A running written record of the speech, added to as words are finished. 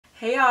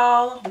Hey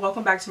y'all,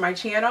 welcome back to my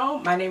channel.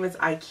 My name is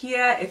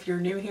Ikea. If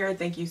you're new here,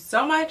 thank you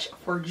so much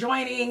for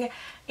joining.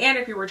 And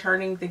if you're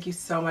returning, thank you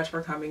so much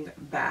for coming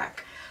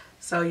back.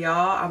 So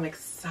y'all, I'm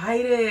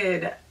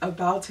excited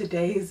about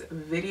today's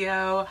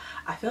video.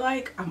 I feel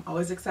like I'm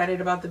always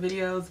excited about the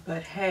videos,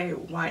 but hey,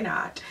 why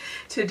not?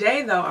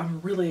 Today though,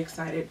 I'm really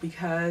excited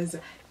because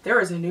there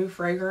is a new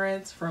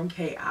fragrance from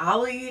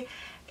Kayali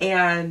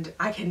and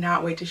I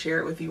cannot wait to share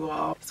it with you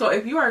all. So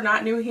if you are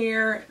not new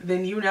here,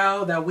 then you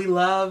know that we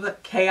love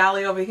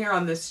Kayali over here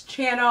on this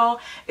channel.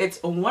 It's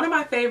one of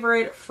my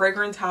favorite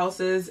fragrance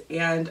houses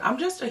and I'm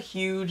just a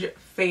huge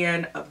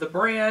fan of the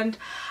brand.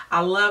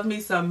 I love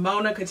me some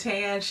Mona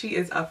Katan. She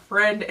is a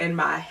friend in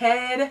my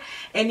head.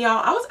 And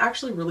y'all, I was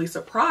actually really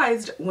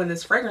surprised when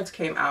this fragrance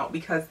came out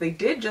because they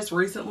did just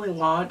recently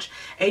launch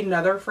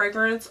another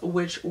fragrance,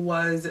 which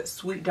was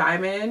Sweet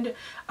Diamond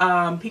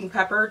Pink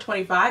Pepper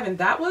 25, and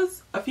that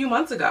was a few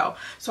months ago.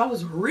 So I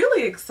was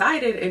really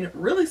excited and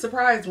really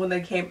surprised when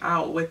they came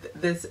out with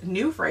this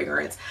new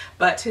fragrance.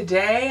 But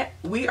today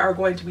we are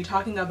going to be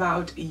talking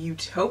about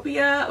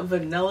Utopia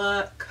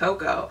Vanilla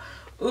Coco.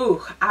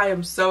 Ooh, I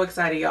am so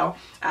excited, y'all.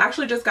 I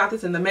actually just got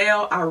this in the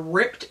mail. I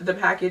ripped the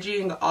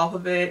packaging off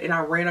of it and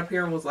I ran up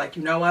here and was like,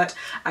 you know what?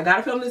 I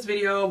gotta film this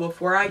video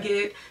before I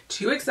get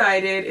too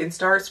excited and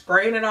start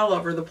spraying it all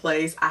over the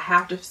place. I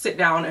have to sit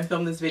down and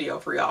film this video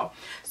for y'all.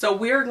 So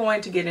we're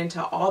going to get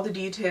into all the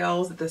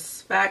details, the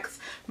specs,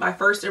 my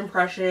first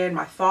impression,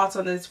 my thoughts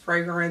on this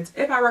fragrance,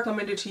 if I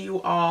recommend it to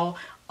you all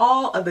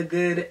of the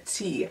good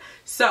tea.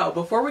 So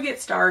before we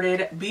get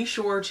started, be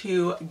sure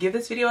to give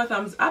this video a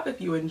thumbs up if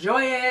you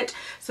enjoy it,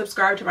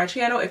 subscribe to my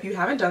channel if you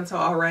haven't done so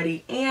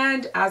already,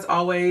 and as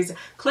always,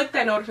 click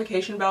that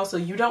notification bell so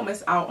you don't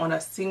miss out on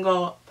a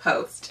single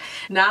post.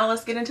 Now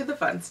let's get into the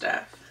fun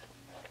stuff.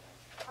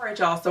 Alright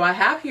y'all, so I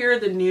have here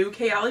the new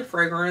Kayali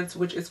fragrance,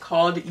 which is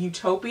called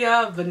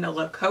Utopia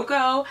Vanilla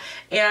Coco,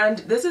 and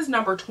this is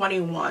number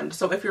 21.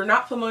 So if you're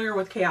not familiar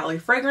with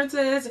Kayali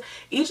fragrances,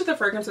 each of the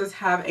fragrances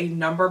have a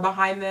number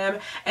behind them,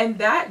 and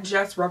that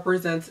just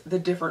represents the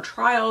different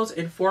trials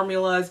and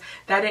formulas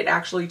that it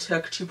actually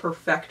took to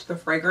perfect the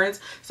fragrance.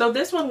 So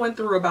this one went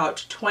through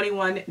about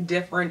 21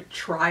 different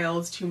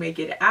trials to make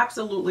it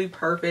absolutely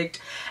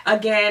perfect.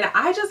 Again,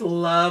 I just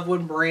love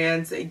when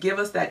brands give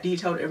us that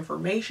detailed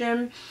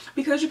information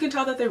because you can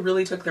tell that they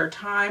really took their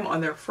time on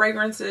their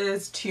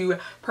fragrances to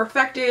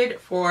perfect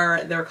it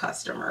for their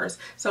customers.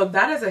 So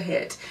that is a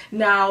hit.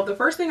 Now, the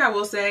first thing I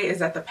will say is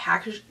that the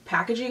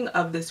packaging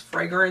of this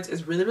fragrance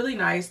is really, really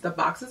nice. The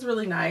box is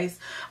really nice.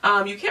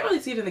 You can't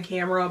really see it in the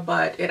camera,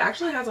 but it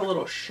actually has a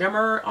little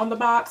shimmer on the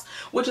box,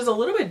 which is a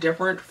little bit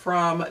different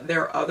from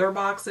their other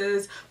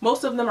boxes.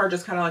 Most of them are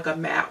just kind of like a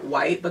matte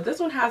white, but this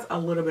one has a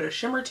little bit of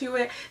shimmer to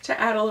it to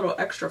add a little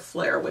extra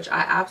flair, which I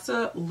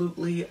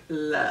absolutely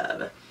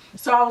love.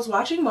 So I was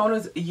watching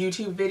Mona's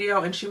YouTube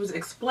video and she was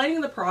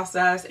explaining the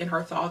process and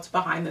her thoughts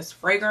behind this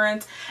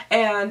fragrance,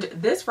 and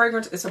this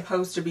fragrance is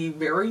supposed to be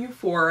very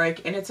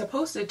euphoric and it's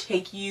supposed to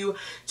take you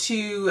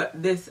to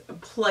this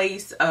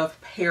place of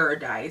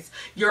paradise,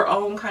 your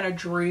own kind of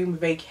dream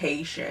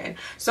vacation.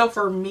 So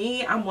for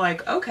me, I'm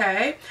like,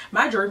 okay,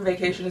 my dream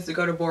vacation is to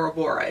go to Bora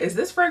Bora. Is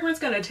this fragrance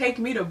going to take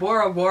me to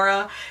Bora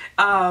Bora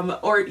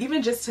or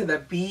even just to the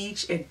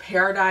beach in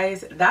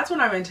paradise? That's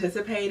what I'm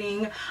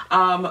anticipating.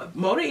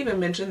 Mona even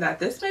mentioned that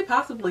this may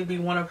possibly be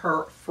one of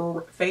her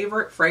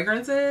favorite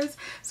fragrances.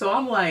 So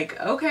I'm like,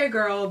 okay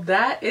girl,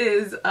 that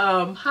is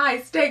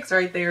high stakes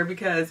right there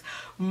because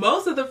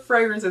most of the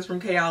fragrances from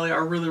Kayali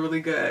are really,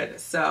 really good.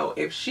 So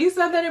if she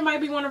said that it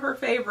might be one of her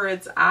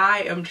favorites,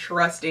 I am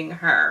trusting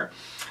her.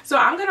 So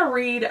I'm going to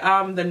read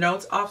the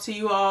notes off to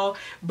you all,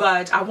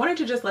 but I wanted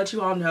to just let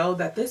you all know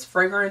that this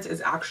fragrance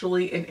is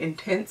actually an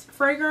intense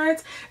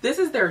fragrance. This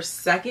is their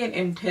second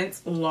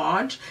intense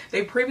launch.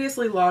 They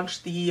previously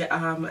launched the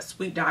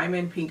Sweet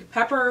Diamond Pink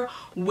Pepper,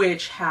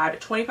 which had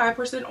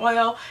 25%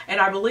 oil,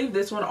 and I believe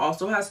this one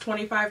also has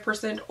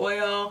 25%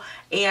 oil,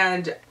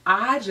 and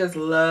I just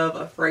love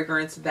a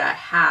fragrance that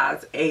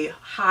has a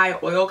high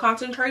oil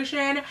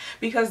concentration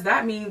because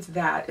that means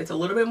that it's a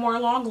little bit more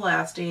long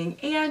lasting,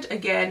 and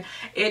again,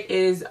 it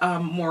is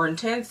more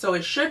intense, so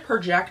it should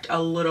project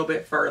a little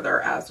bit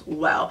further as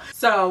well.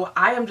 So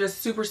I am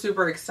just super,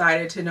 super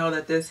excited to know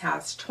that this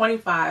has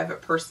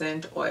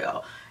 25%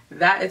 oil.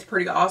 That is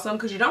pretty awesome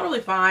because you don't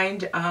really find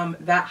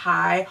that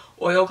high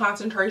oil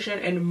concentration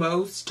in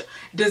most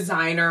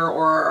designer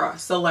or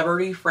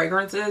celebrity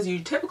fragrances.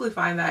 You typically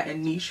find that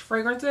in niche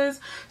fragrances.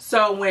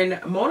 So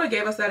when Mona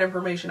gave us that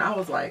information, I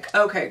was like,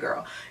 okay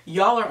girl,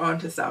 y'all are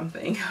onto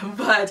something.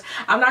 But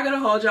I'm not gonna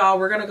hold y'all.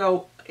 We're gonna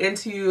go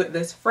into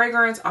this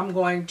fragrance. I'm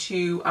going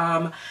to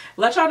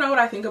let y'all know what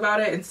I think about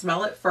it and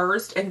smell it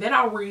first, and then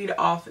I'll read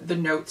off the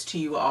notes to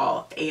you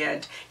all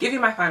and give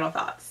you my final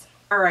thoughts.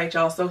 Alright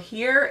y'all, so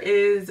here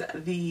is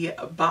the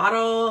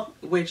bottle,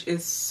 which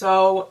is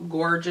so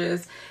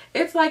gorgeous.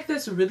 It's like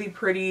this really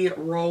pretty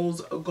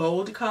rose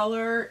gold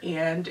color,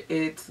 and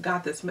it's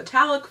got this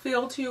metallic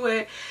feel to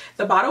it.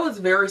 The bottle is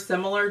very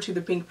similar to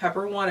the pink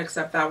pepper one,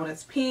 except that one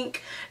is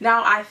pink.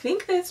 Now I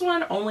think this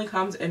one only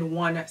comes in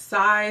one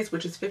size,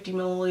 which is 50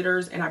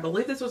 milliliters, and I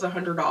believe this was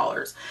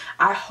 $100.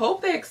 I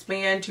hope they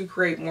expand to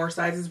create more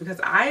sizes,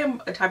 because I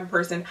am a type of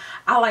person,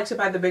 I like to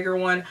buy the bigger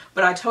one,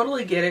 but I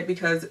totally get it,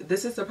 because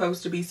this is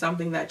supposed to be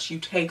something that you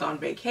take on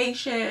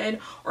vacation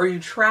or you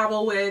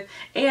travel with,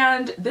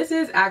 and this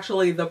is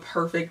actually the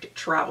perfect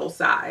travel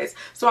size.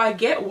 So I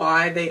get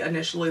why they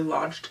initially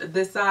launched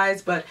this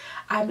size, but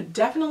I'm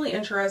definitely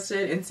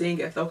interested in seeing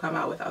if they'll come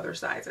out with other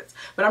sizes.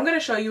 But I'm going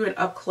to show you an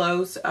up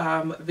close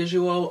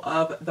visual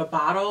of the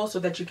bottle so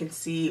that you can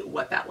see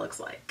what that looks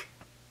like.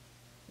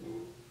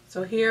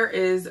 So here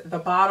is the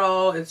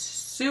bottle. It's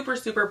super,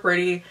 super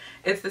pretty.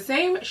 It's the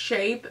same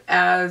shape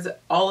as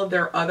all of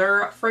their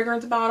other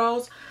fragrance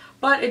bottles,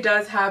 but it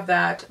does have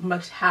that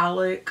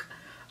metallic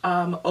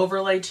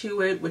overlay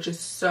to it, which is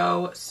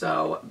so,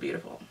 so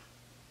beautiful.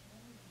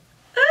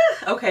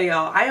 Okay,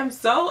 y'all, I am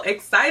so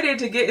excited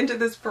to get into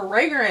this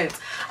fragrance.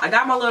 I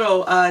got my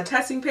little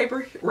testing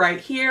paper right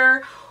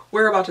here.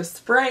 We're about to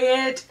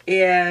spray it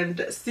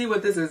and see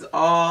what this is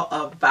all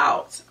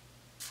about.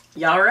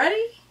 Y'all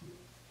ready?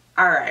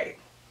 All right.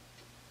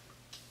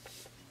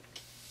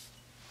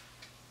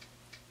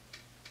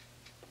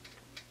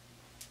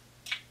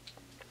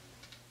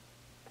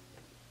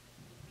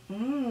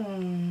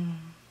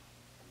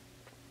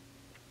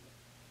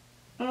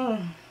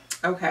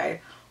 Okay,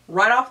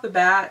 right off the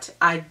bat,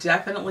 I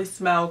definitely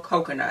smell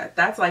coconut.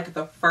 That's like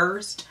the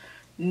first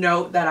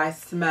note that I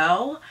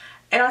smell.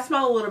 And I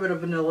smell a little bit of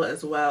vanilla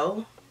as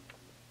well.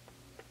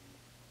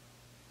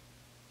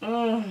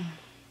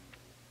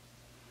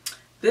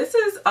 This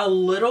is a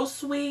little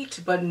sweet,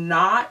 but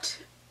not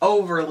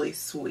overly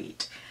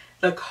sweet.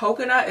 The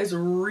coconut is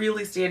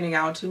really standing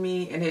out to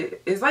me, and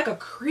it is like a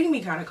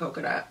creamy kind of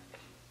coconut.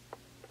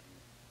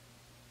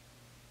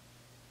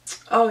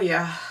 Oh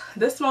yeah,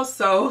 this smells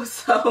so,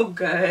 so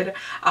good.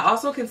 I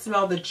also can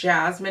smell the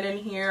jasmine in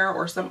here,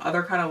 or some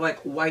other kind of like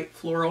white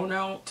floral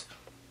note.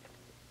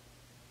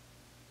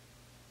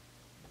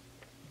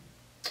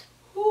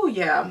 Oh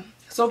yeah.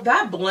 So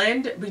that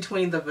blend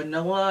between the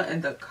vanilla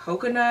and the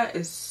coconut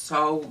is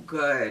so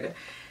good.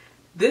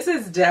 This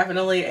is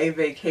definitely a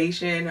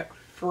vacation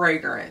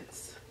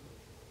fragrance.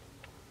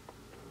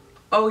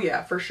 Oh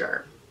yeah, for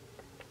sure.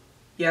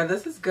 Yeah,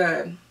 this is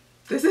good.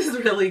 This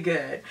is really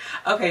good.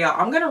 Okay, y'all,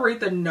 I'm going to read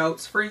the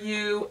notes for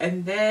you,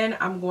 and then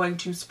I'm going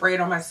to spray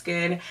it on my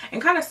skin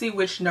and kind of see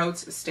which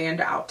notes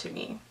stand out to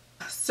me.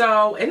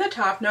 So in the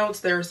top notes,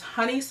 there's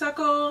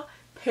honeysuckle,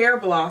 pear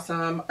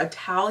blossom,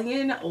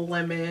 Italian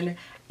lemon,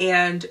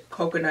 and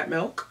coconut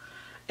milk.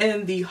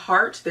 In the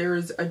heart,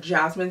 there's a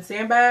jasmine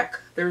sambac,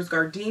 there's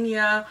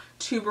gardenia,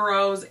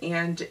 tuberose,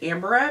 and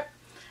amberette.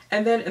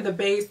 And then in the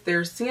base,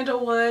 there's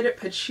sandalwood,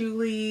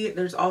 patchouli,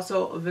 there's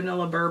also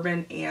vanilla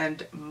bourbon,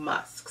 and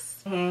musks.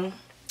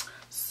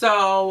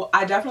 So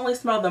I definitely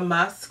smell the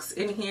musks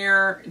in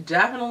here.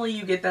 Definitely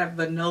you get that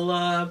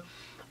vanilla.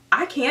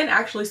 I can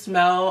actually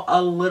smell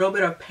a little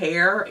bit of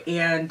pear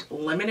and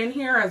lemon in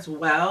here as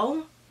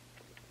well.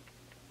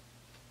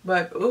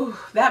 But ooh,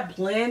 that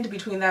blend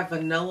between that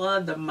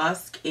vanilla, the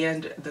musk,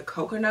 and the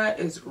coconut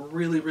is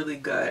really, really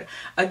good.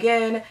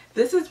 Again,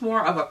 this is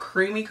more of a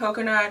creamy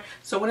coconut.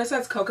 So when it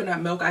says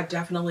coconut milk, I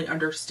definitely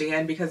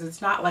understand, because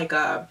it's not like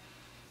a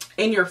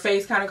in your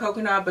face kind of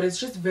coconut, but it's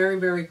just very,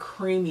 very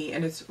creamy,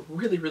 and it's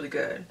really, really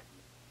good.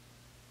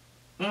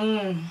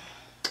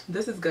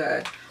 This is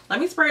good. Let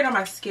me spray it on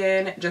my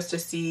skin just to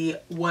see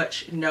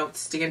which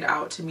notes stand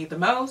out to me the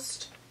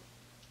most.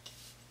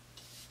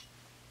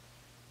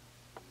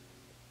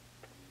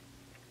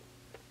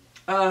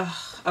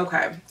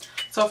 Okay,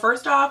 so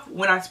first off,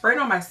 when I spray it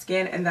on my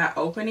skin in that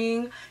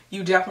opening,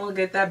 you definitely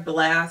get that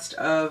blast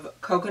of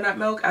coconut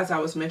milk, as I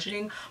was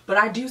mentioning, but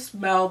I do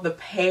smell the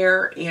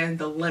pear and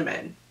the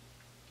lemon.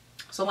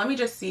 So let me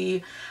just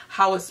see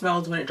how it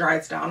smells when it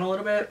dries down a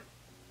little bit.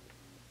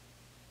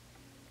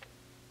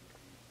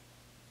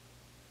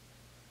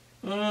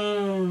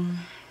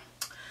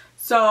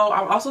 So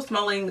I'm also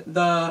smelling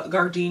the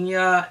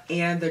gardenia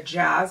and the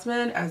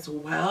jasmine as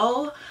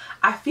well.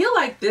 I feel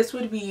like this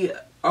would be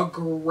a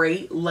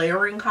great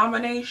layering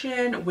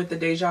combination with the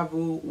Deja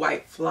Vu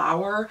white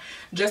flower,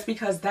 just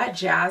because that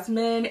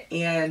jasmine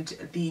and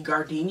the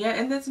gardenia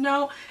in this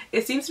note,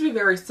 it seems to be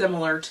very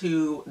similar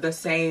to the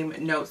same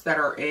notes that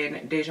are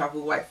in Deja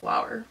Vu white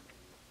flower.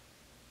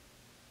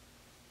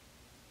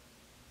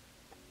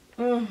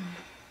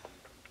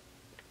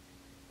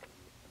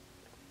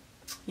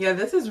 Yeah,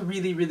 this is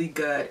really, really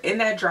good. In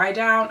that dry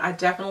down, I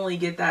definitely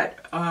get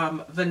that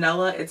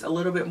vanilla. It's a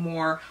little bit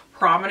more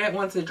prominent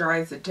once it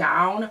dries it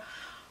down.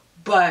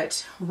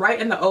 But right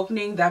in the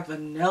opening, that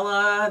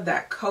vanilla,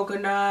 that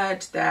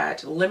coconut,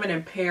 that lemon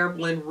and pear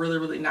blend really,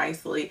 really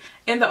nicely.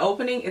 In the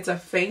opening, it's a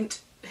faint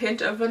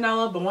hint of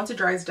vanilla, but once it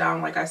dries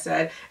down, like I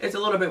said, it's a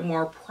little bit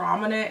more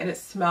prominent, and it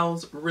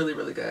smells really,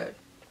 really good.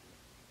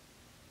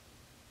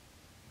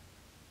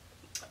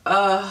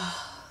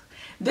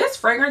 This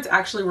fragrance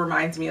actually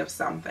reminds me of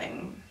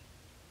something.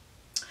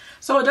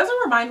 So it doesn't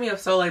remind me of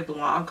Soleil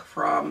Blanc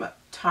from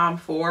Tom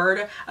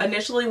Ford.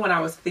 Initially, when I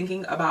was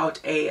thinking about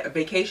a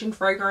vacation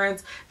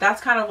fragrance,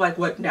 that's kind of like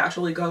what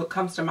naturally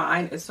comes to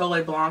mind is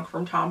Soleil Blanc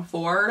from Tom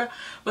Ford.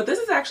 But this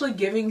is actually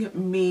giving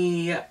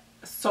me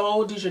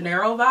Sol de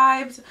Janeiro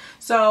vibes.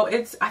 So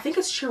I think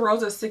it's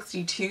Cheirosa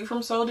 62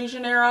 from Sol de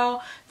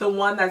Janeiro, the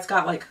one that's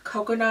got like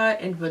coconut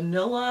and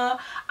vanilla.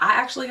 I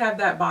actually have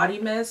that body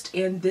mist,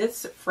 and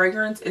this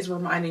fragrance is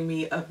reminding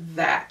me of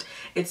that.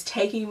 It's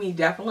taking me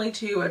definitely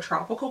to a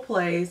tropical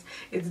place.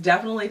 It's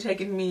definitely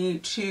taking me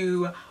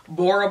to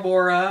Bora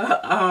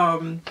Bora.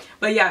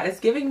 But yeah,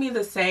 it's giving me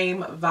the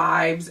same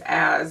vibes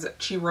as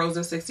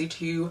Cheirosa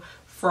 62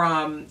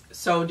 from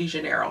Sol de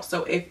Janeiro.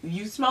 So if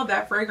you smell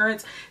that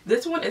fragrance,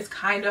 this one is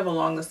kind of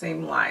along the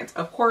same lines.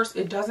 Of course,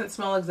 it doesn't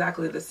smell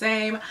exactly the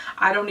same.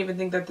 I don't even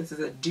think that this is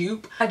a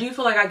dupe. I do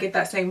feel like I get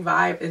that same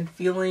vibe and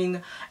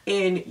feeling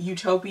in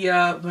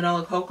Utopia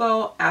Vanilla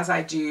Coco as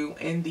I do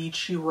in the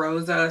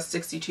Cheirosa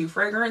 62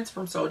 fragrance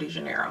from Sol de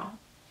Janeiro.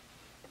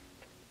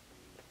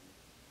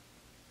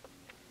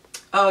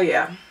 Oh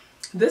yeah,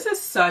 this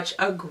is such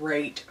a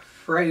great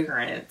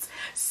fragrance.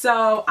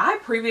 So I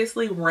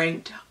previously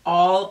ranked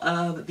all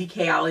of the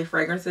Kayali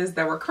fragrances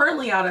that were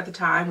currently out at the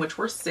time, which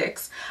were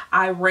 6.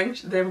 I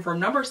ranked them from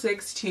number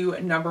 6 to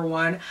number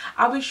 1.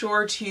 I'll be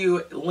sure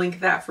to link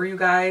that for you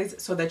guys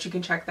so that you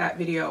can check that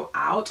video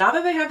out. Now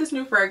that they have this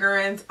new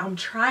fragrance, I'm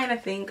trying to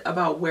think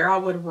about where I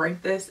would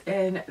rank this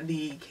in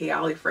the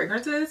Kayali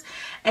fragrances,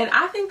 and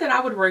I think that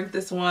I would rank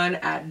this one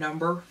at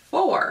number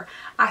 4.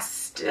 I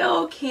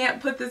still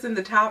can't put this in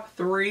the top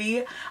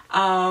 3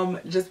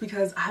 just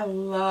because I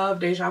love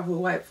Deja Vu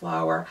White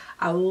Flower.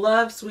 I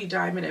love Sweet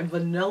Diamond, and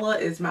Vanilla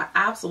is my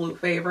absolute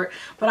favorite,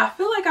 but I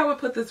feel like I would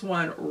put this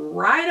one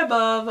right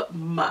above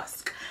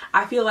Musk.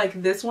 I feel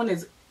like this one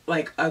is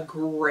like a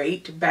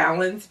great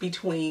balance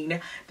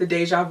between the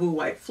Deja Vu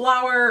White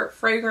Flower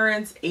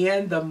fragrance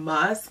and the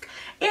Musk,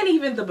 and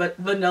even the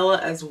Vanilla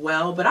as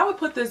well, but I would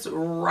put this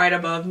right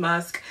above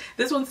Musk.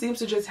 This one seems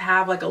to just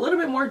have like a little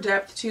bit more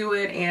depth to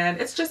it, and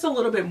it's just a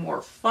little bit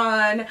more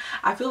fun.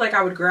 I feel like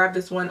I would grab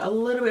this one a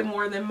little bit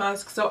more than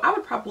Musk, so I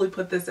would probably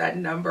put this at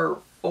number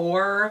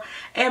 4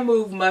 and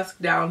move Musk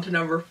down to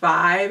number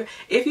 5.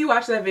 If you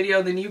watch that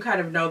video, then you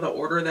kind of know the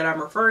order that I'm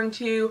referring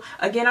to.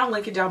 Again, I'll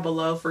link it down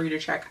below for you to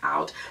check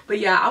out. But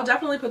yeah, I'll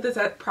definitely put this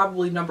at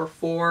probably number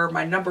 4,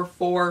 my number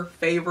 4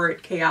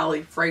 favorite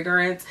Kayali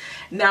fragrance.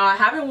 Now, I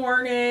haven't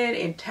worn it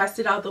and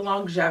tested out the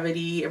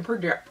longevity and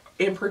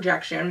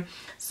projection,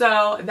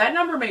 so that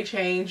number may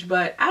change,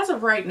 but as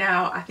of right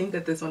now, I think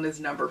that this one is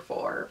number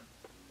 4.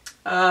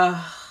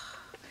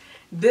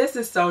 This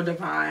is so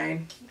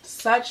divine.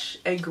 Such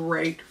a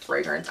great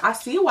fragrance. I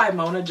see why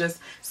Mona just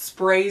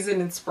sprays it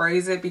and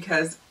sprays it,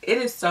 because it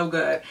is so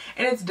good.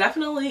 And it's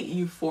definitely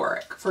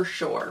euphoric, for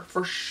sure.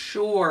 For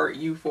sure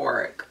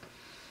euphoric.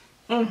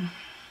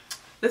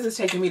 This is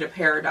taking me to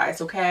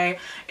paradise, okay?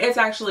 It's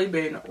actually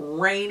been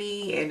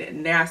rainy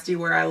and nasty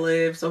where I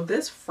live, so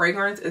this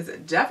fragrance is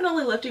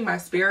definitely lifting my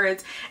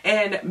spirits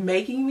and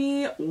making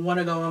me want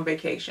to go on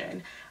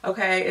vacation,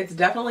 okay? It's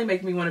definitely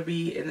making me want to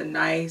be in the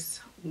nice,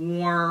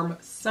 warm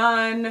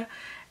sun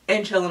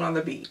and chilling on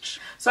the beach.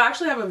 So I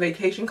actually have a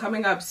vacation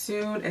coming up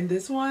soon, and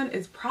this one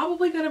is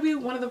probably going to be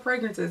one of the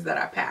fragrances that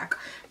I pack,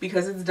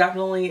 because it's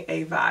definitely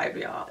a vibe,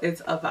 y'all.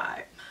 It's a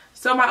vibe.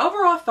 So my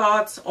overall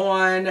thoughts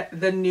on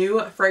the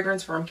new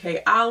fragrance from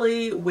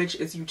Kayali, which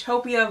is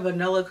Utopia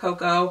Vanilla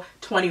Coco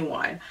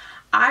 21.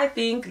 I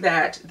think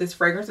that this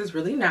fragrance is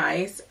really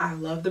nice. I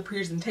love the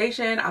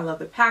presentation. I love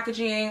the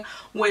packaging,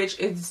 which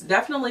is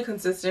definitely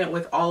consistent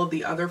with all of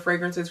the other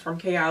fragrances from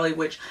Kayali,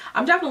 which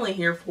I'm definitely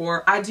here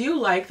for. I do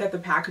like that the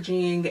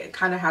packaging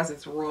kind of has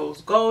its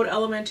rose gold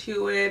element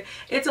to it.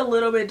 It's a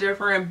little bit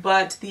different,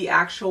 but the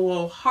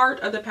actual heart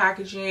of the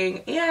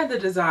packaging and the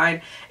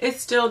design is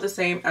still the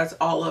same as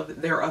all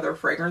of their other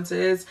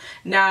fragrances.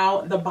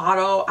 Now, the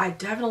bottle, I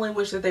definitely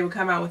wish that they would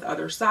come out with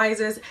other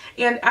sizes.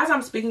 And as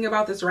I'm speaking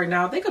about this right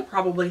now, they could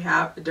probably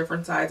have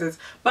different sizes,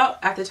 but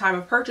at the time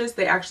of purchase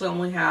they actually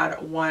only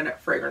had one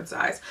fragrance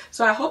size.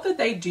 So I hope that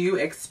they do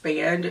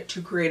expand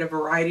to create a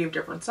variety of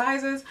different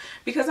sizes,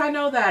 because I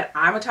know that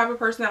I'm a type of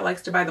person that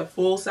likes to buy the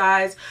full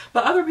size,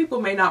 but other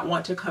people may not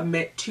want to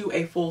commit to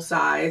a full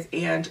size,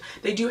 and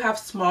they do have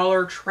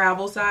smaller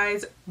travel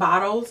size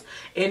bottles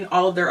in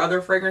all of their other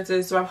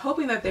fragrances. So I'm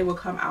hoping that they will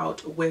come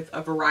out with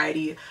a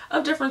variety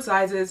of different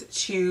sizes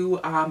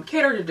to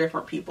cater to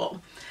different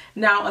people.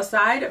 Now,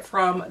 aside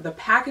from the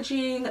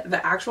packaging,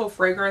 the actual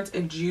fragrance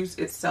and juice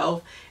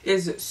itself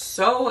is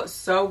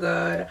so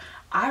good.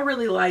 I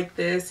really like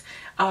this.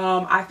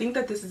 I think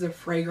that this is a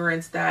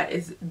fragrance that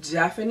is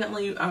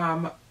definitely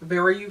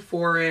very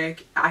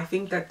euphoric. I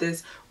think that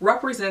this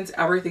represents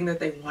everything that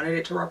they wanted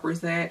it to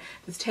represent.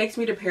 This takes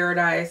me to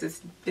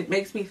paradise. It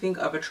makes me think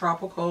of a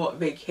tropical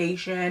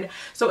vacation.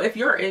 So if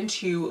you're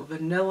into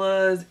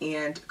vanillas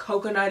and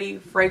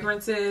coconutty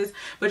fragrances,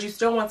 but you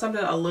still want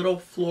something a little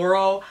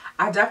floral,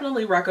 I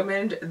definitely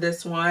recommend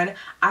this one.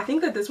 I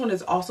think that this one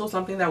is also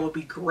something that would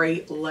be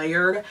great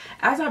layered.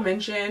 As I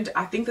mentioned,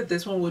 I think that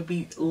this one would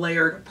be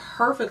layered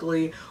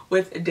perfectly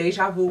with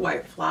Deja Vu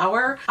White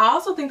Flower. I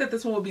also think that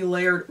this one would be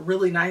layered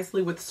really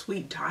nicely with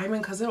Sweet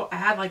Diamond because it'll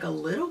add like a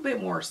little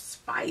bit more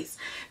spice.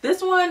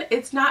 This one,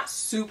 it's not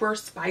super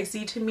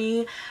spicy to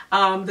me.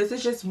 This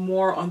is just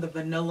more on the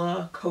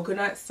vanilla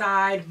coconut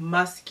side,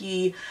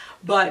 musky,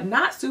 but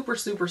not super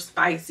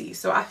spicy.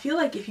 So I feel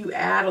like if you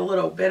add a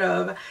little bit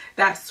of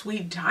that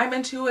Sweet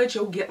Diamond to it,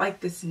 you'll get like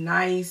this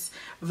nice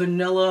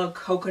vanilla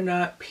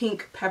coconut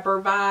pink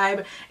pepper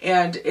vibe,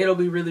 and it'll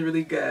be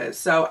really good.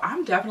 So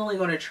I'm definitely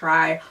going to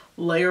try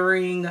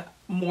layering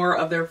more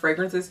of their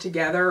fragrances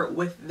together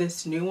with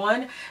this new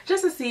one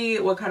just to see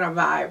what kind of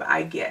vibe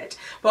I get.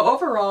 But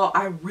overall,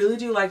 I really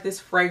do like this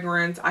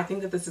fragrance. I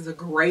think that this is a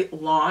great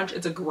launch.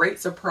 It's a great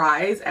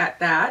surprise at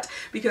that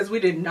because we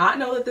did not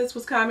know that this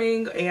was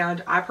coming,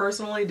 and I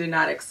personally did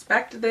not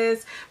expect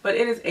this, but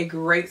it is a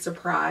great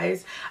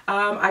surprise.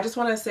 I just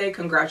want to say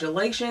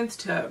congratulations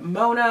to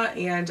Mona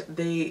and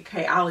the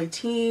Kayali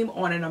team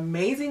on an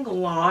amazing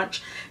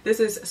launch.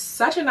 This is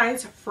such a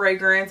nice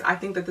fragrance. I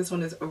think that this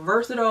one is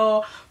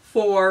versatile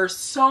for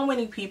so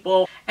many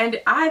people, and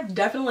I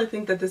definitely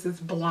think that this is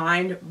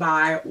blind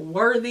buy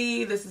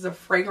worthy. This is a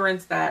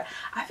fragrance that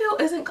I feel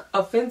isn't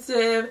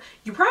offensive.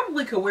 You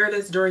probably could wear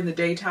this during the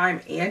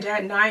daytime and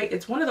at night.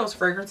 It's one of those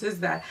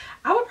fragrances that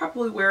I would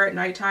probably wear at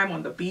nighttime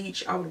on the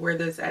beach. I would wear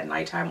this at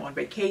nighttime on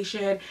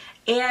vacation,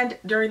 and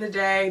during the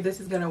day. This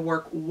is going to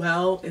work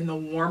well in the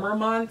warmer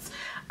months.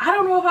 I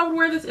don't know if I would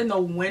wear this in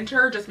the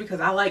winter just because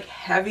I like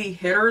heavy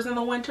hitters in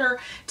the winter.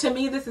 To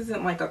me, this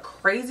isn't like a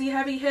crazy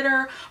heavy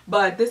hitter,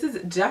 but this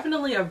is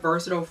definitely a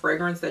versatile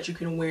fragrance that you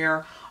can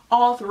wear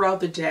all throughout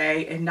the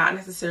day and not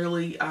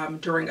necessarily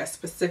during a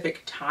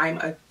specific time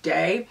of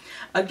day.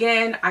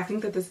 Again, I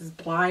think that this is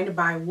blind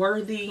buy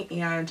worthy,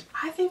 and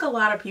I think a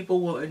lot of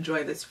people will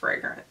enjoy this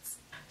fragrance.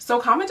 So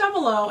comment down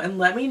below and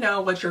let me know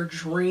what your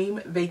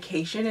dream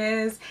vacation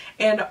is,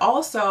 and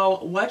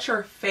also what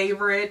your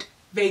favorite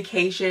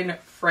vacation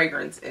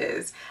fragrance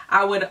is.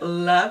 I would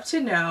love to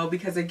know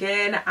because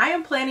again, I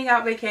am planning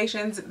out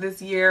vacations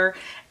this year,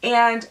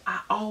 and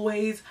I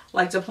always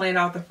like to plan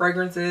out the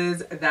fragrances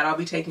that I'll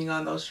be taking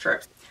on those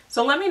trips.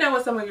 So let me know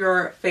what some of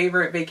your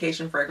favorite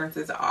vacation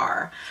fragrances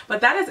are.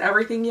 But that is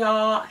everything,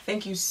 y'all.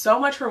 Thank you so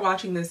much for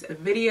watching this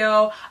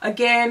video.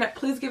 Again,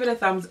 please give it a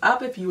thumbs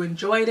up if you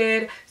enjoyed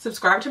it.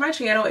 Subscribe to my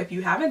channel if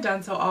you haven't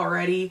done so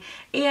already.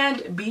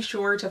 And be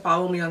sure to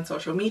follow me on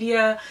social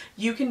media.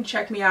 You can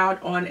check me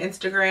out on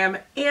Instagram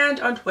and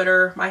on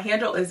Twitter. My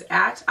handle is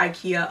at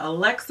Ikea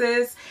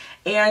Alexis,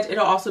 and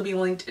it'll also be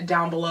linked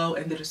down below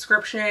in the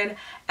description.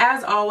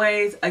 As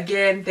always,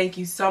 again, thank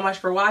you so much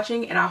for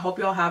watching, and I hope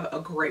y'all have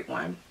a great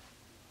one.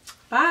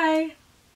 Bye.